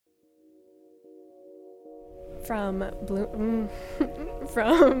From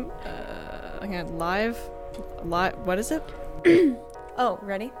from Again, live, what is it? Oh,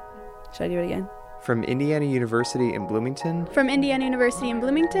 ready? Should I do it again? From Indiana University in Bloomington, From Indiana University in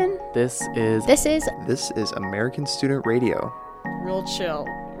Bloomington. This is American Student Radio. Real chill.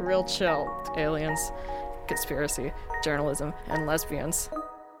 Aliens, conspiracy, journalism, and lesbians.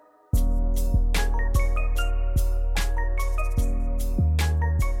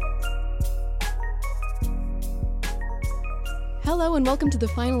 Hello and welcome to the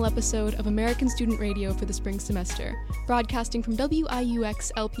final episode of American Student Radio for the spring semester, broadcasting from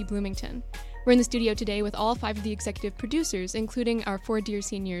WIUX LP Bloomington. We're in the studio today with all 5 of the executive producers, including our 4 dear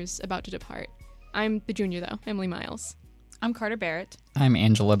seniors about to depart. I'm the junior, though, Emily Miles. I'm Carter Barrett. I'm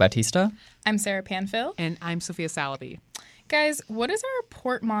Angela Batista. I'm Sarah Panfil. And I'm Sophia Salaby. Guys, what is our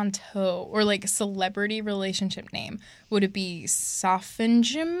portmanteau or celebrity relationship name? Would it be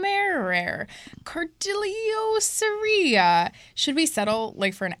Sophengemerer, Cordilioceria? Should we settle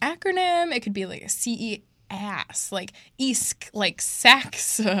for an acronym? It could be a CE-ass, ISK,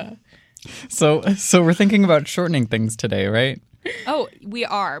 Saxa. So we're thinking about shortening things today, right? Oh, we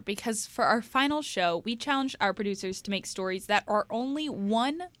are, because for our final show, we challenged our producers to make stories that are only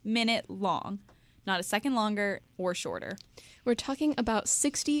 1 minute long, not a second longer or shorter. We're talking about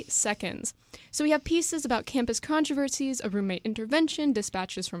 60 seconds. So we have pieces about campus controversies, a roommate intervention,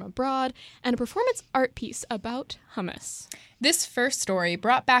 dispatches from abroad, and a performance art piece about hummus. This first story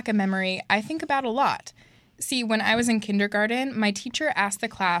brought back a memory I think about a lot. See, when I was in kindergarten, my teacher asked the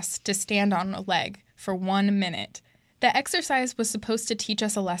class to stand on a leg for 1 minute. The exercise was supposed to teach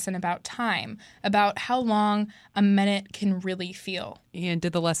us a lesson about time, about how long a minute can really feel. And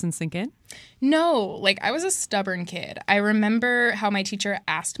did the lesson sink in? No, I was a stubborn kid. I remember how my teacher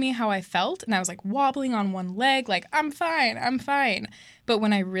asked me how I felt, and I was wobbling on one leg, I'm fine. But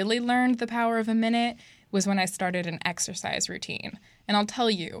when I really learned the power of a minute was when I started an exercise routine. And I'll tell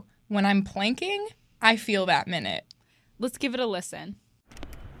you, when I'm planking, I feel that minute. Let's give it a listen.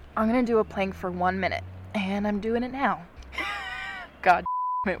 I'm gonna do a plank for 1 minute. And I'm doing it now. God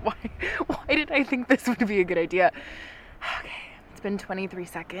damn it, why did I think this would be a good idea? Okay, it's been 23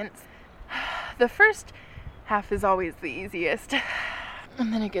 seconds. The first half is always the easiest.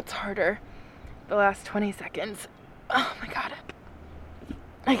 And then it gets harder. The last 20 seconds. Oh my god.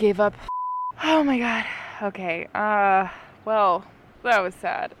 I gave up. Oh my god. Okay, well, that was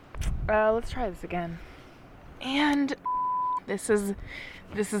sad. Let's try this again. And this is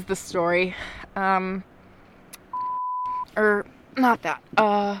the story. Or not that.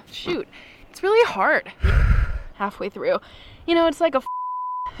 Shoot. It's really hard. Halfway through. It's like a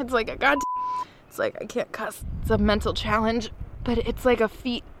god. It's I can't cuss. It's a mental challenge. But it's like a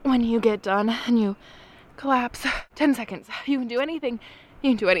feat when you get done and you collapse. 10 seconds. You can do anything. You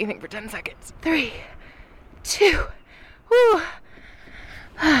can do anything for 10 seconds. 3, 2, whoo.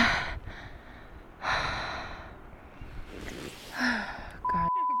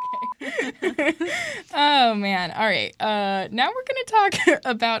 Oh, man. All right. Now we're going to talk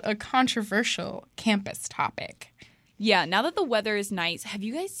about a controversial campus topic. Yeah, now that the weather is nice, have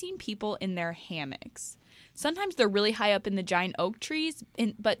you guys seen people in their hammocks? Sometimes they're really high up in the giant oak trees,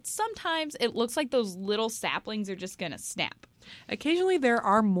 but sometimes it looks like those little saplings are just going to snap. Occasionally, there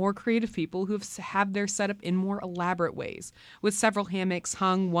are more creative people who have their setup in more elaborate ways, with several hammocks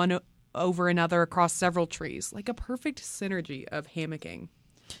hung one over another across several trees, like a perfect synergy of hammocking.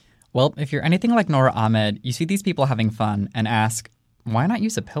 Well, if you're anything like Nora Ahmed, you see these people having fun and ask, why not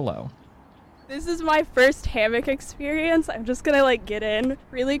use a pillow? This is my first hammock experience. I'm just gonna get in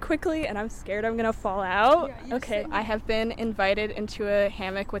really quickly and I'm scared I'm gonna fall out. Yeah, okay, I have been invited into a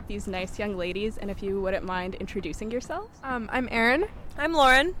hammock with these nice young ladies, and if you wouldn't mind introducing yourselves. I'm Erin. I'm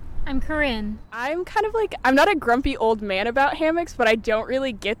Lauren. I'm Corinne. I'm kind of I'm not a grumpy old man about hammocks, but I don't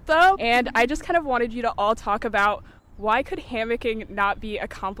really get them. And I just kind of wanted you to all talk about why could hammocking not be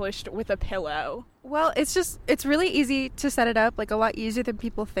accomplished with a pillow? Well, it's really easy to set it up, a lot easier than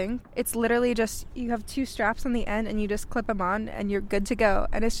people think. It's literally just, you have 2 straps on the end and you just clip them on and you're good to go.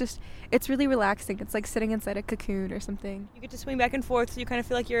 And it's really relaxing. It's like sitting inside a cocoon or something. You get to swing back and forth, so you kind of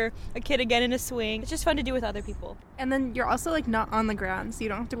feel like you're a kid again in a swing. It's just fun to do with other people. And then you're also not on the ground, so you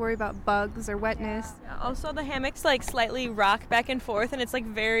don't have to worry about bugs or wetness. Yeah. Also, the hammocks slightly rock back and forth, and it's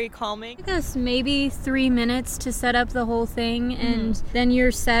very calming. It took us maybe 3 minutes to set up the whole thing, and then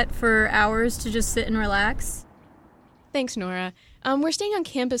you're set for hours to just sit and relax. Thanks, Nora. We're staying on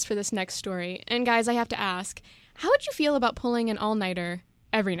campus for this next story, and guys, I have to ask, how would you feel about pulling an all-nighter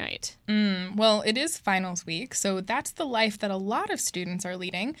every night? Well, it is finals week, so that's the life that a lot of students are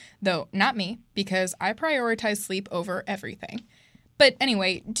leading, though not me, because I prioritize sleep over everything. But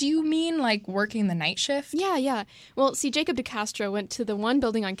anyway, do you mean like working the night shift? Yeah. Well, see, Jacob DeCastro went to the one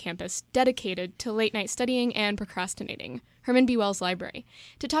building on campus dedicated to late-night studying and procrastinating, Herman B. Wells Library,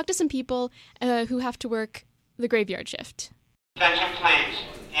 to talk to some people who have to work the graveyard shift. Attention, please.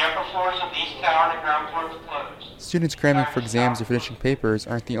 The upper floors of each tower and the ground floor is closed. Students cramming for exams or finishing papers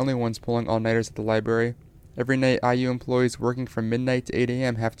aren't the only ones pulling all-nighters at the library. Every night, IU employees working from midnight to 8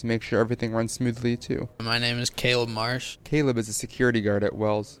 a.m. have to make sure everything runs smoothly, too. My name is Caleb Marsh. Caleb is a security guard at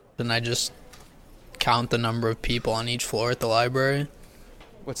Wells. And I just count the number of people on each floor at the library.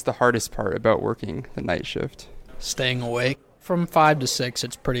 What's the hardest part about working the night shift? Staying awake. From 5 to 6,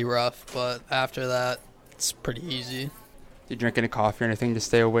 it's pretty rough, but after that, it's pretty easy. Do you drink any coffee or anything to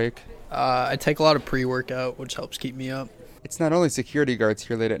stay awake? I take a lot of pre-workout, which helps keep me up. It's not only security guards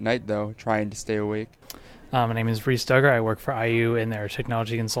here late at night, though, trying to stay awake. My name is Reese Duggar. I work for IU in their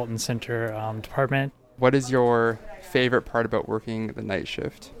Technology Consultant Center department. What is your favorite part about working the night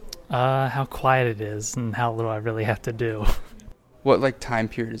shift? How quiet it is and how little I really have to do. What time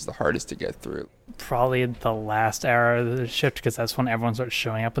period is the hardest to get through? Probably the last hour of the shift, because that's when everyone starts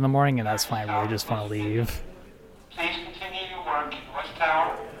showing up in the morning, and that's when I really just want to leave. Please continue your work in West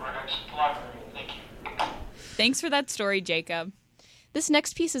Tower or next library. Thank you. Thanks for that story, Jacob. This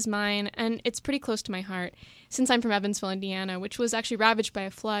next piece is mine, and it's pretty close to my heart, since I'm from Evansville, Indiana, which was actually ravaged by a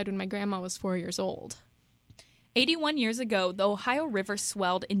flood when my grandma was 4 years old. 81 years ago, the Ohio River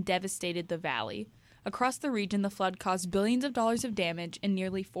swelled and devastated the valley. Across the region, the flood caused billions of dollars of damage, and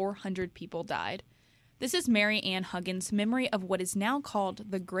nearly 400 people died. This is Mary Ann Huggins' memory of what is now called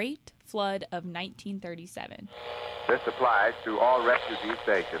the Great Flood of 1937. This applies to all refugee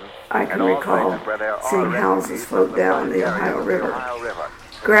stations. I can recall seeing houses float down the Ohio River.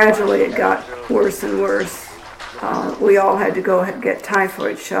 Gradually it got worse and worse. We all had to go and get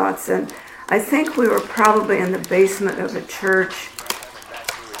typhoid shots, and I think we were probably in the basement of a church,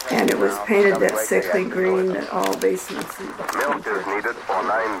 and it was painted that sickly green that all basements in Milk is needed for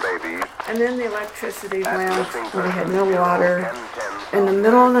 9 babies. And then the electricity went, and we had no water. In the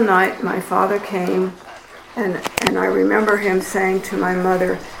middle of the night, my father came, and I remember him saying to my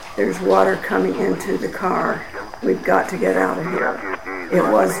mother, "There's water coming into the car. We've got to get out of here." It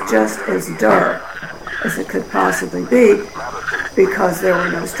was just as dark as it could possibly be because there were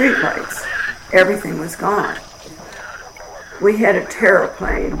no streetlights. Everything was gone. We had a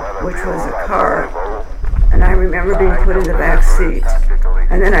terraplane, which was a car, and I remember being put in the back seat,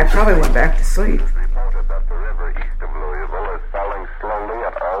 and then I probably went back to sleep.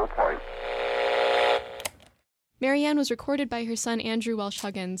 Marianne was recorded by her son Andrew Welsh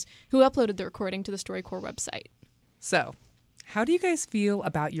Huggins, who uploaded the recording to the StoryCorps website. So, how do you guys feel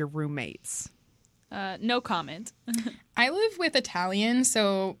about your roommates? No comment. I live with Italian,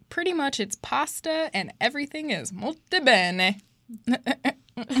 so pretty much it's pasta and everything is molto bene.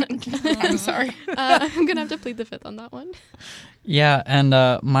 I'm sorry. I'm going to have to plead the fifth on that one. Yeah, and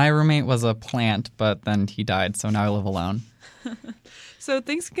my roommate was a plant, but then he died, so now I live alone. So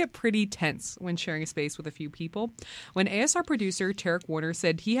things can get pretty tense when sharing a space with a few people. When ASR producer Tarek Warner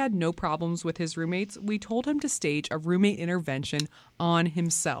said he had no problems with his roommates, we told him to stage a roommate intervention on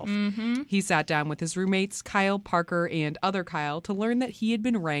himself. Mm-hmm. He sat down with his roommates, Kyle, Parker, and other Kyle, to learn that he had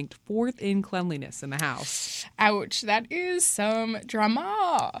been ranked 4th in cleanliness in the house. Ouch, that is some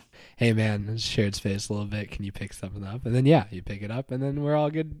drama. Hey man, shared space a little bit. Can you pick something up? And then you pick it up, and then we're all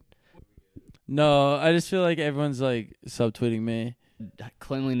good. No, I just feel like everyone's like subtweeting me.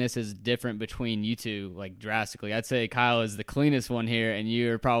 Cleanliness is different between you two, like drastically. I'd say Kyle is the cleanest one here, and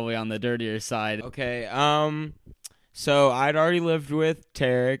you're probably on the dirtier side. Okay, so I'd already lived with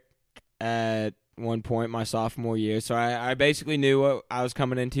Tarek at one point my sophomore year, so I basically knew what I was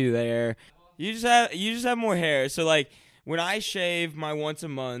coming into there. You just have more hair, so like when I shave my once a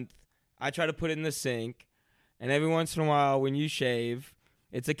month, I try to put it in the sink, and every once in a while when you shave,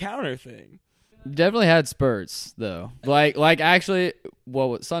 it's a counter thing. Definitely had spurts though. Like actually,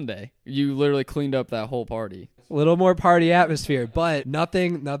 what Sunday? You literally cleaned up that whole party. A little more party atmosphere, but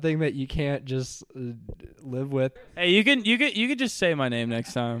nothing that you can't just live with. Hey, you could just say my name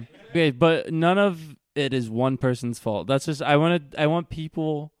next time. Okay, but none of it is one person's fault. That's just I want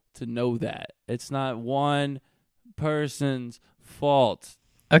people to know that it's not one person's fault.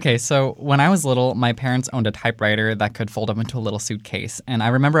 Okay, so when I was little, my parents owned a typewriter that could fold up into a little suitcase. And I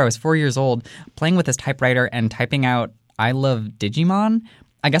remember I was 4 years old playing with this typewriter and typing out, "I love Digimon."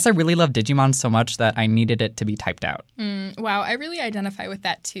 I guess I really loved Digimon so much that I needed it to be typed out. Wow, I really identify with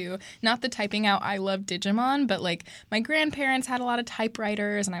that too. Not the typing out "I love Digimon," but like my grandparents had a lot of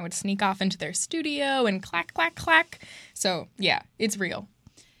typewriters and I would sneak off into their studio and clack, clack, clack. So yeah, it's real.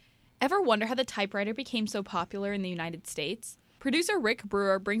 Ever wonder how the typewriter became so popular in the United States? Producer Rick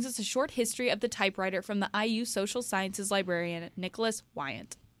Brewer brings us a short history of the typewriter from the IU social sciences librarian Nicholas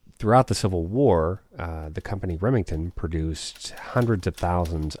Wyant. Throughout the Civil War, the company Remington produced hundreds of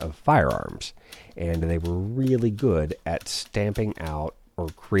thousands of firearms, and they were really good at stamping out or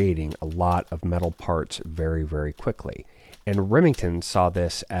creating a lot of metal parts very, very quickly. And Remington saw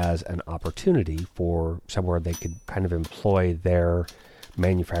this as an opportunity for somewhere they could kind of employ their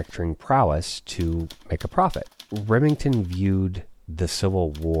manufacturing prowess to make a profit. Remington viewed the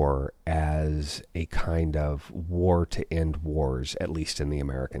Civil War as a kind of war to end wars, at least in the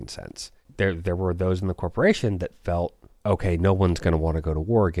American sense. There were those in the corporation that felt, okay, no one's going to want to go to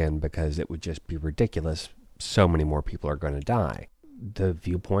war again because it would just be ridiculous. So many more people are going to die. The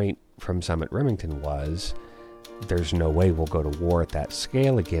viewpoint from some at Remington was, there's no way we'll go to war at that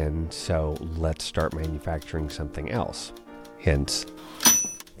scale again, so let's start manufacturing something else. Hence,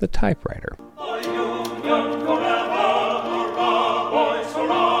 the typewriter.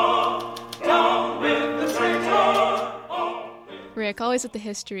 Rick, always with the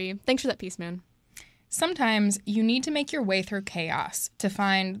history. Thanks for that piece, man. Sometimes you need to make your way through chaos to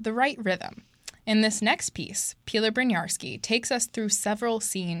find the right rhythm. In this next piece, Pilar Brynjarski takes us through several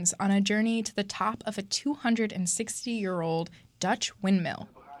scenes on a journey to the top of a 260-year-old Dutch windmill.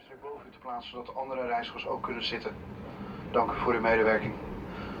 Zodat de andere reizigers ook kunnen zitten. Dank u voor uw medewerking.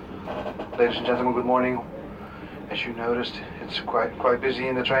 Ladies and gentlemen, good morning. As you noticed, it's quite busy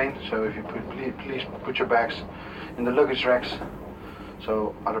in the train, so if you please put your bags in the luggage racks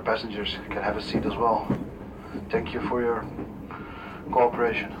so other passengers can have a seat as well. Thank you for your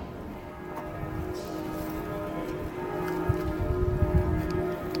cooperation.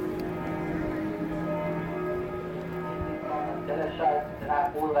 Zuid,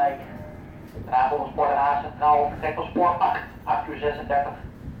 daarna Moerwijk, daarna Bollensport en A Centraal, vertrekt op spoor 8 uur 36.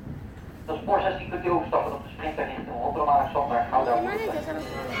 Dat spoor 16 kunt u overstappen op de sprinter richting Rotterdam-Alexander, Gouda. Waar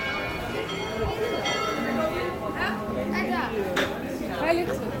ligt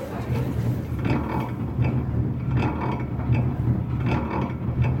het?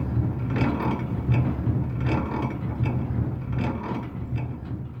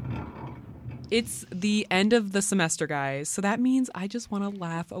 It's the end of the semester, guys, so that means I just want to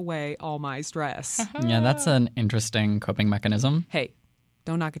laugh away all my stress. Yeah, that's an interesting coping mechanism. Hey,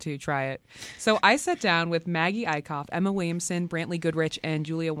 don't knock it till you try it. So I sat down with Maggie Eichhoff, Emma Williamson, Brantley Goodrich, and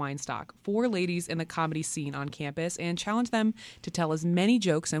Julia Weinstock, 4 ladies in the comedy scene on campus, and challenged them to tell as many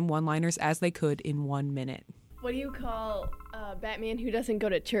jokes and one-liners as they could in 1 minute. What do you call Batman who doesn't go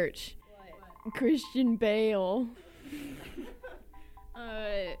to church? What? Christian Bale.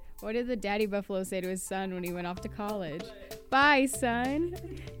 What did the daddy buffalo say to his son when he went off to college? Bye, son.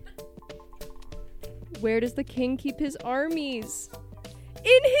 Where does the king keep his armies?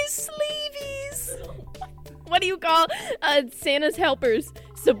 In his sleeveys. What do you call Santa's helpers?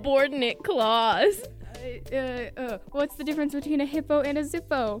 Subordinate clause. What's the difference between a hippo and a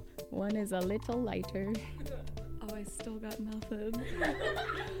zippo? One is a little lighter. Oh, I still got nothing.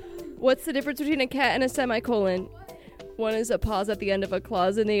 What's the difference between a cat and a semicolon? One is a pause at the end of a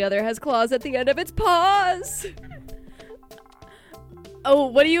clause, and the other has claws at the end of its paws. Oh,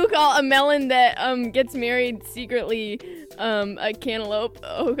 what do you call a melon that gets married secretly? A cantaloupe.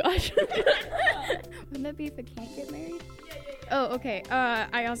 Oh gosh. Wouldn't that be if a can't get married? Oh, okay.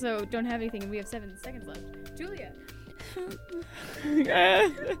 I also don't have anything, and we have 7 seconds left. Julia.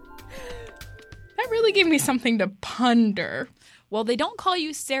 That really gave me something to ponder. Well, they don't call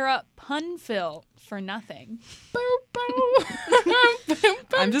you Sarah Punfill for nothing.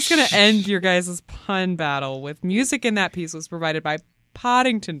 I'm just going to end your guys' pun battle with music in that piece was provided by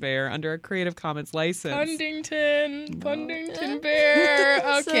Poddington Bear under a Creative Commons license. Pundington Bear.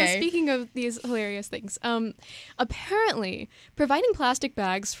 Okay. So speaking of these hilarious things, apparently providing plastic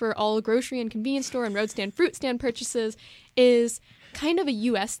bags for all grocery and convenience store and road stand, fruit stand purchases is kind of a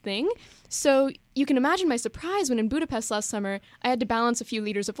U.S. thing. So you can imagine my surprise when in Budapest last summer, I had to balance a few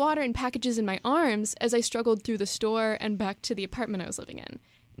liters of water and packages in my arms as I struggled through the store and back to the apartment I was living in.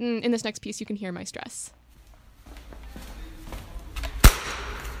 In this next piece, you can hear my stress.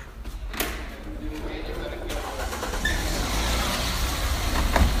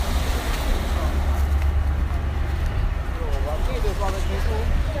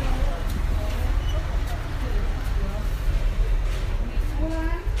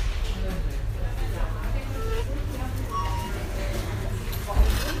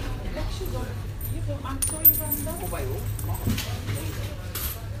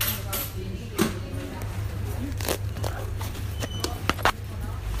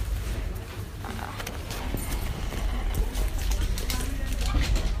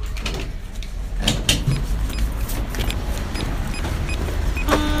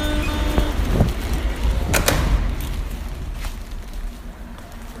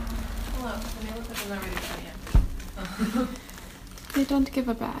 don't give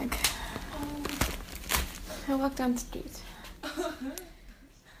a bag. I walk down the street.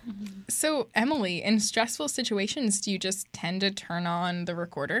 So, Emily, in stressful situations, do you just tend to turn on the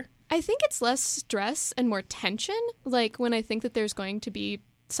recorder? I think it's less stress and more tension. Like when I think that there's going to be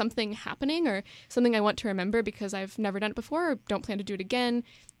something happening or something I want to remember because I've never done it before or don't plan to do it again.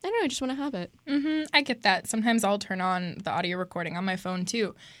 I don't know, I just want to have it. I get that. Sometimes I'll turn on the audio recording on my phone,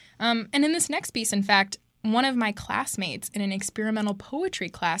 too. And in this next piece, in fact, one of my classmates in an experimental poetry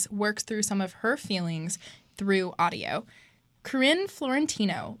class works through some of her feelings through audio. Corinne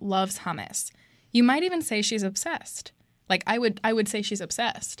Florentino loves hummus. You might even say she's obsessed. Like, I would say she's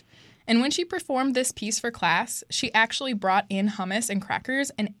obsessed. And when she performed this piece for class, she actually brought in hummus and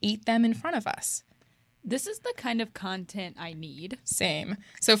crackers and ate them in front of us. This is the kind of content I need. Same.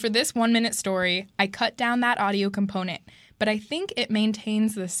 So for this 1-minute story, I cut down that audio component, but I think it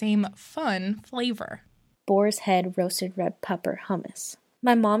maintains the same fun flavor. Boar's Head roasted red pepper hummus.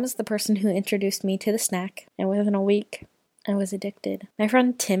 My mom is the person who introduced me to the snack, and within a week, I was addicted. My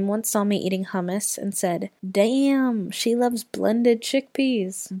friend Tim once saw me eating hummus and said, "Damn, she loves blended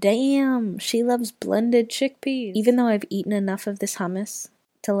chickpeas. Damn, she loves blended chickpeas." Even though I've eaten enough of this hummus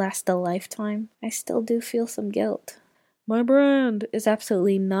to last a lifetime, I still do feel some guilt. My brand is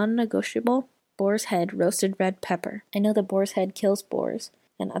absolutely non-negotiable. Boar's Head roasted red pepper. I know that boar's head kills boars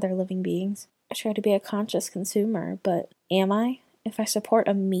and other living beings. I try to be a conscious consumer, but am I? If I support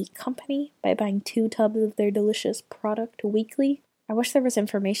a meat company by buying 2 tubs of their delicious product weekly? I wish there was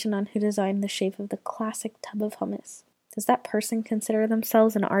information on who designed the shape of the classic tub of hummus. Does that person consider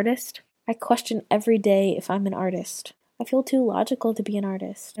themselves an artist? I question every day if I'm an artist. I feel too logical to be an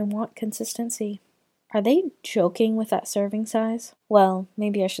artist and want consistency. Are they joking with that serving size? Well,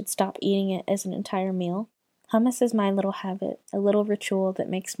 maybe I should stop eating it as an entire meal. Hummus is my little habit, a little ritual that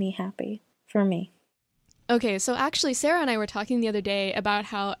makes me happy. For me. Okay, so actually Sarah and I were talking the other day about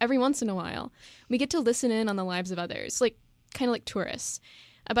how every once in a while we get to listen in on the lives of others, like kind of like tourists.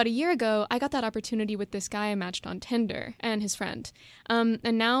 About a year ago, I got that opportunity with this guy I matched on Tinder and his friend. And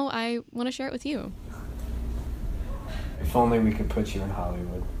now I want to share it with you. If only we could put you in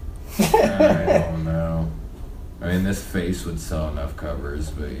Hollywood. I don't know. I mean, this face would sell enough covers,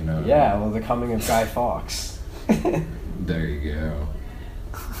 but you know. Yeah, well, The Coming of Guy Fawkes. There you go.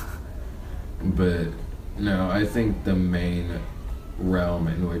 But no, I think the main realm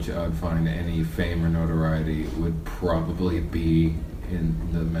in which I'd find any fame or notoriety would probably be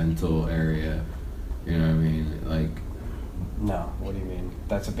in the mental area. You know what I mean? Like. No, what do you mean?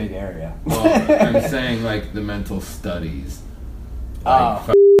 That's a big area. Well, I'm saying like the mental studies. Like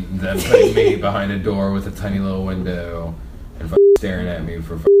them putting me behind a door with a tiny little window and staring at me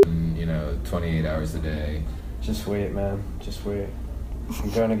for 28 hours a day. Just wait, man. Just wait.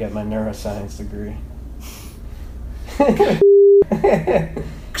 I'm going to get my neuroscience degree.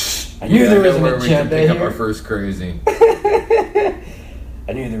 I knew there was an agenda we can pick here. Up our first crazy.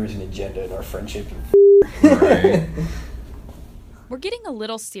 I knew there was an agenda in our friendship. Right. We're getting a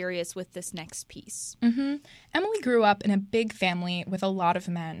little serious with this next piece. Emily grew up in a big family with a lot of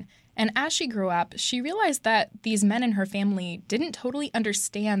men. And as she grew up, she realized that these men in her family didn't totally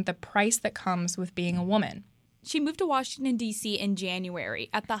understand the price that comes with being a woman. She moved to Washington, D.C. in January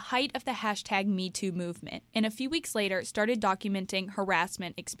at the height of the hashtag #MeToo movement, and a few weeks later started documenting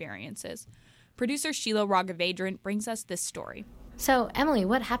harassment experiences. Producer Sheila Raghavendran brings us this story. So, Emily,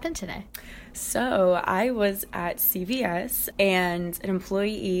 what happened today? So, I was at CVS, and an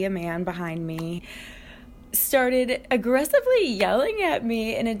employee, a man behind me, started aggressively yelling at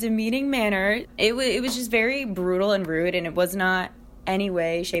me in a demeaning manner. It was just very brutal and rude, and it was not any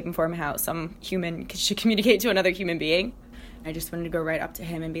way, shape, and form how some human should communicate to another human being. I just wanted to go right up to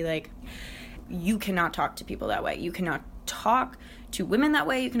him and be like, you cannot talk to people that way. You cannot talk to women that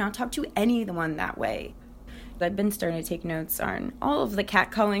way. You cannot talk to anyone that way. I've been starting to take notes on all of the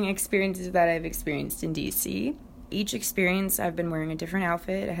catcalling experiences that I've experienced in DC. Each experience, I've been wearing a different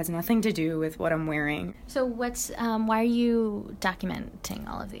outfit. It has nothing to do with what I'm wearing. So why are you documenting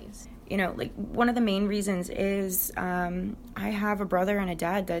all of these? You know, like, one of the main reasons is I have a brother and a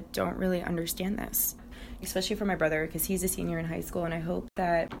dad that don't really understand this, especially for my brother, because he's a senior in high school, and I hope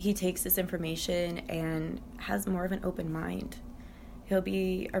that he takes this information and has more of an open mind. He'll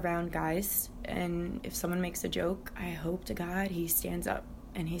be around guys, and if someone makes a joke, I hope to God he stands up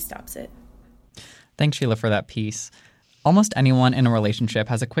and he stops it. Thanks, Sheila, for that piece. Almost anyone in a relationship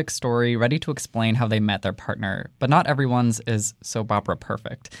has a quick story ready to explain how they met their partner, but not everyone's is soap opera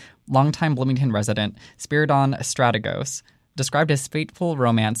perfect. Longtime Bloomington resident Spiridon Strategos described his fateful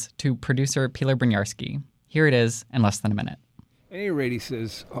romance to producer Pilar Brynjarski. Here it is in less than a minute. At any rate, he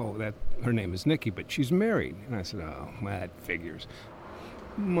says, that her name is Nikki, but she's married. And I said, well, that figures.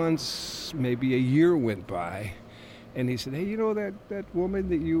 months, maybe a year went by, and he said, hey, you know that woman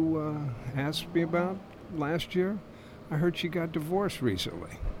that you asked me about last year? I heard she got divorced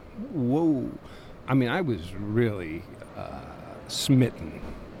recently. Whoa. I mean, I was really smitten.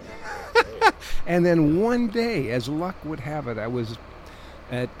 And then one day, as luck would have it, I was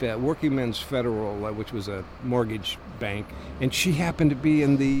at Working Men's Federal, which was a mortgage bank, and she happened to be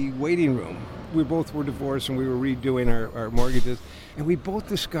in the waiting room. We both were divorced and we were redoing our mortgages, and we both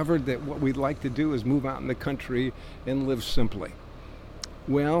discovered that what we'd like to do is move out in the country and live simply.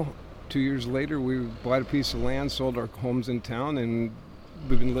 Well, 2 years later, we bought a piece of land, sold our homes in town, and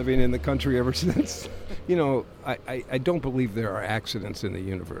we've been living in the country ever since. You know, I don't believe there are accidents in the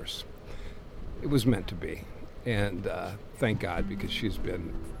universe. It was meant to be. And thank God, because she's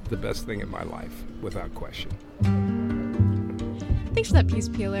been the best thing in my life, without question. Thanks for that piece,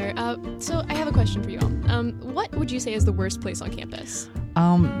 Peeler. So I have a question for you all. What would you say is the worst place on campus?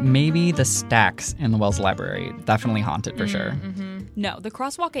 Maybe the stacks in the Wells Library. Definitely haunted for sure. No, the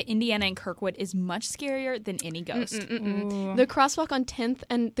crosswalk at Indiana and Kirkwood is much scarier than any ghost. The crosswalk on 10th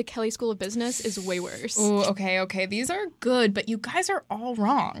and the Kelly School of Business is way worse. Ooh, okay. These are good, but you guys are all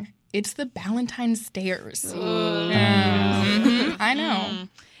wrong. It's the Ballantine stairs. I know.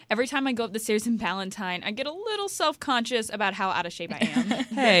 Every time I go up the stairs in Ballantine, I get a little self-conscious about how out of shape I am.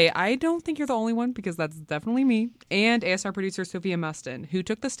 Hey, I don't think you're the only one, because that's definitely me and ASR producer Sophia Mustin, who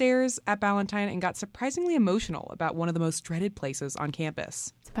took the stairs at Ballantine and got surprisingly emotional about one of the most dreaded places on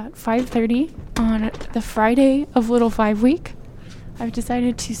campus. It's about 5:30 on the Friday of Little 5 week. I've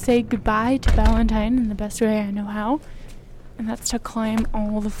decided to say goodbye to Ballantine in the best way I know how, and that's to climb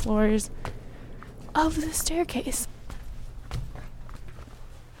all the floors of the staircase.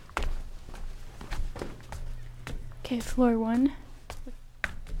 Okay, floor 1,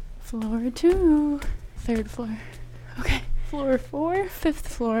 floor 2, 3rd floor. Okay, floor 4, 5th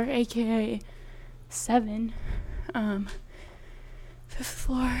floor, aka 7. 5th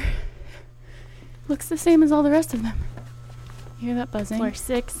floor looks the same as all the rest of them. You hear that buzzing? Floor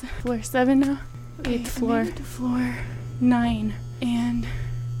 6, floor 7 now. 8th floor, to floor 9, and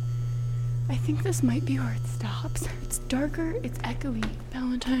I think this might be where it stops. It's darker, it's echoey.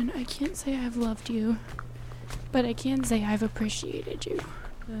 Ballantine, I can't say I've loved you, but I can say I've appreciated you.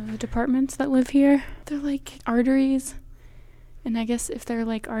 The departments that live here, they're like arteries. And I guess if they're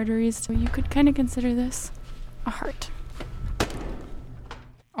like arteries, so you could kind of consider this a heart.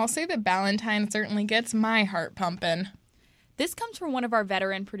 I'll say that Ballantine certainly gets my heart pumping. This comes from one of our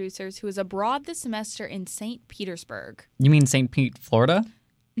veteran producers who is abroad this semester in St. Petersburg. You mean St. Pete, Florida?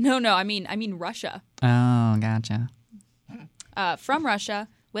 No, I mean Russia. Oh, gotcha. From Russia,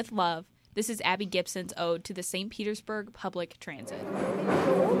 with love, this is Abby Gibson's ode to the St. Petersburg Public Transit.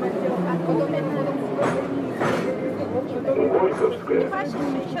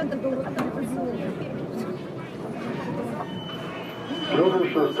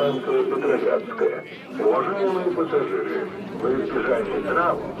 Следующая станция Петроградская. Уважаемые пассажиры, во избежание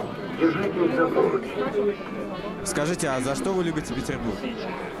травм, держитесь за поручни. Скажите, а за что вы любите Петербург?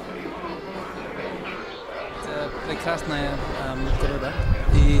 Это прекрасная природа.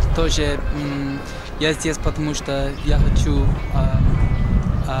 И тоже я здесь, потому что я хочу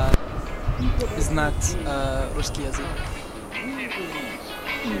знать русский язык.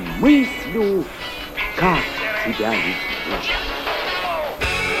 Мыслю, как тебя люблю.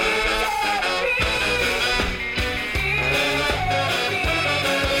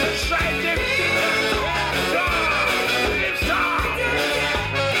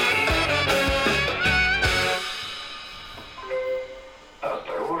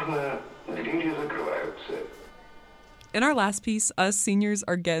 In our last piece, us seniors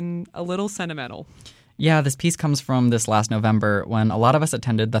are getting a little sentimental. Yeah, this piece comes from this last November when a lot of us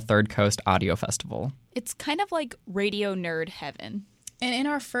attended the Third Coast Audio Festival. It's kind of like radio nerd heaven. And in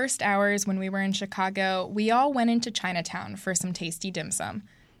our first hours when we were in Chicago, we all went into Chinatown for some tasty dim sum.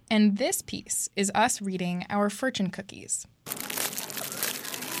 And this piece is us reading our fortune cookies.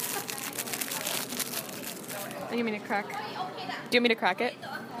 Do you want me to crack? Do you want me to crack it?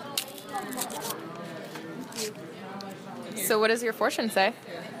 So what does your fortune say?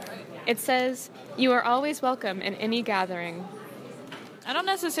 It says, you are always welcome in any gathering. I don't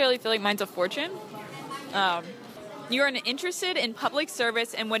necessarily feel like mine's a fortune. You are interested in public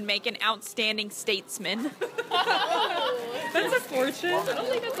service and would make an outstanding statesman. That's a fortune? I don't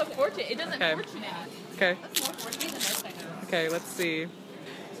think that's a fortune. It doesn't fortune any. Okay. That's more fortune than most things. Okay, let's see.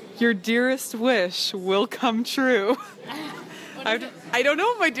 Your dearest wish will come true. I don't know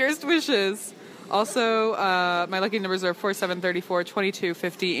what my dearest wish is. Also, my lucky numbers are 4, 7, 34, 22,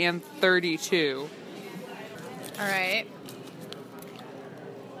 50, and 32. All right.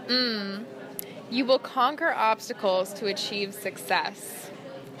 You will conquer obstacles to achieve success.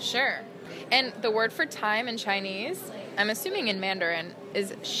 Sure. And the word for time in Chinese, I'm assuming in Mandarin,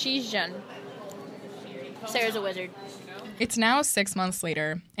 is shizhen. Sarah's a wizard. It's now 6 months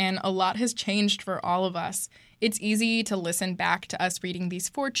later, and a lot has changed for all of us. It's easy to listen back to us reading these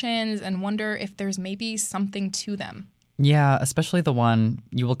fortunes and wonder if there's maybe something to them. Yeah, especially the one,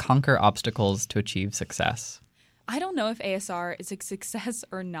 you will conquer obstacles to achieve success. I don't know if ASR is a success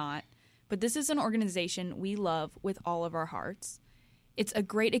or not, but this is an organization we love with all of our hearts. It's a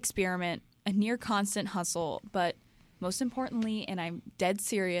great experiment, a near constant hustle, but most importantly, and I'm dead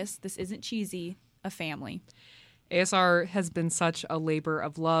serious, this isn't cheesy, a family. ASR has been such a labor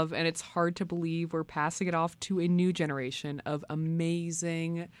of love, and it's hard to believe we're passing it off to a new generation of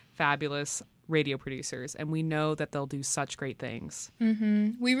amazing, fabulous radio producers, and we know that they'll do such great things.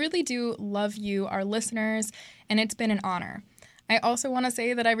 We really do love you, our listeners, and it's been an honor. I also want to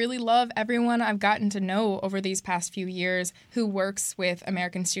say that I really love everyone I've gotten to know over these past few years who works with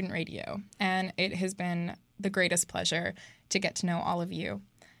American Student Radio, and it has been the greatest pleasure to get to know all of you.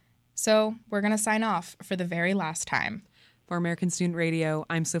 So we're going to sign off for the very last time. For American Student Radio,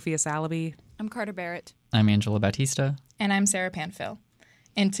 I'm Sophia Salaby. I'm Carter Barrett. I'm Angela Bautista. And I'm Sarah Panfil.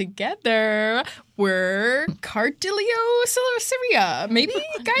 And together, we're Cartilioceria. Maybe,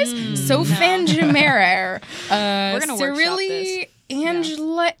 guys? Sophangimerer. We're going to workshop this.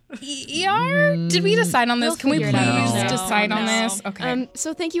 Angela ER? Did we decide on this? Can we please decide on this? Okay.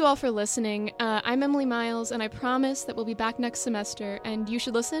 So thank you all for listening. I'm Emily Miles, and I promise that we'll be back next semester, and you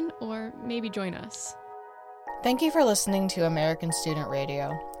should listen or maybe join us. Thank you for listening to American Student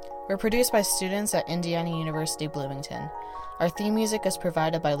Radio. We're produced by students at Indiana University Bloomington. Our theme music is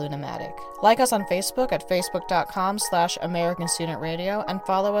provided by Lunamatic. Like us on Facebook at facebook.com/American Student Radio and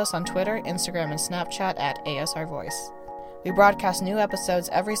follow us on Twitter, Instagram, and Snapchat at ASR Voice. We broadcast new episodes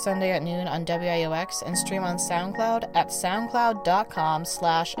every Sunday at noon on WIUX and stream on SoundCloud at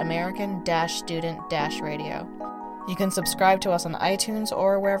soundcloud.com/American-Student-Radio. You can subscribe to us on iTunes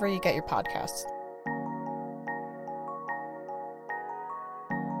or wherever you get your podcasts.